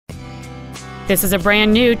This is a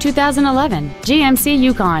brand new 2011 GMC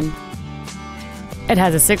Yukon. It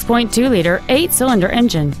has a 6.2-liter 8-cylinder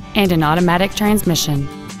engine and an automatic transmission.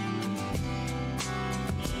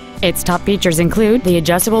 Its top features include the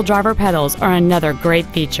adjustable driver pedals are another great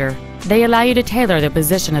feature. They allow you to tailor the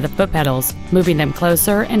position of the foot pedals, moving them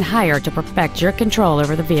closer and higher to perfect your control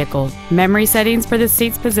over the vehicle. Memory settings for the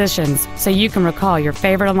seat's positions, so you can recall your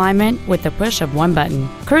favorite alignment with the push of one button.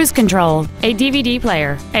 Cruise control, a DVD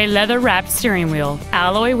player, a leather-wrapped steering wheel,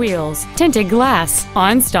 alloy wheels, tinted glass,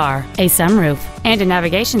 OnStar, a sunroof, and a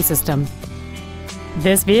navigation system.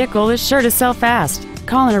 This vehicle is sure to sell fast.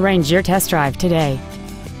 Call and arrange your test drive today.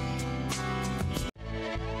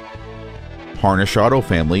 Harnish Auto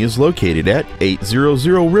Family is located at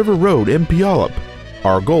 800 River Road in Puyallup.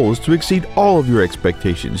 Our goal is to exceed all of your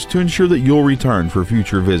expectations to ensure that you'll return for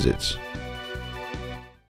future visits.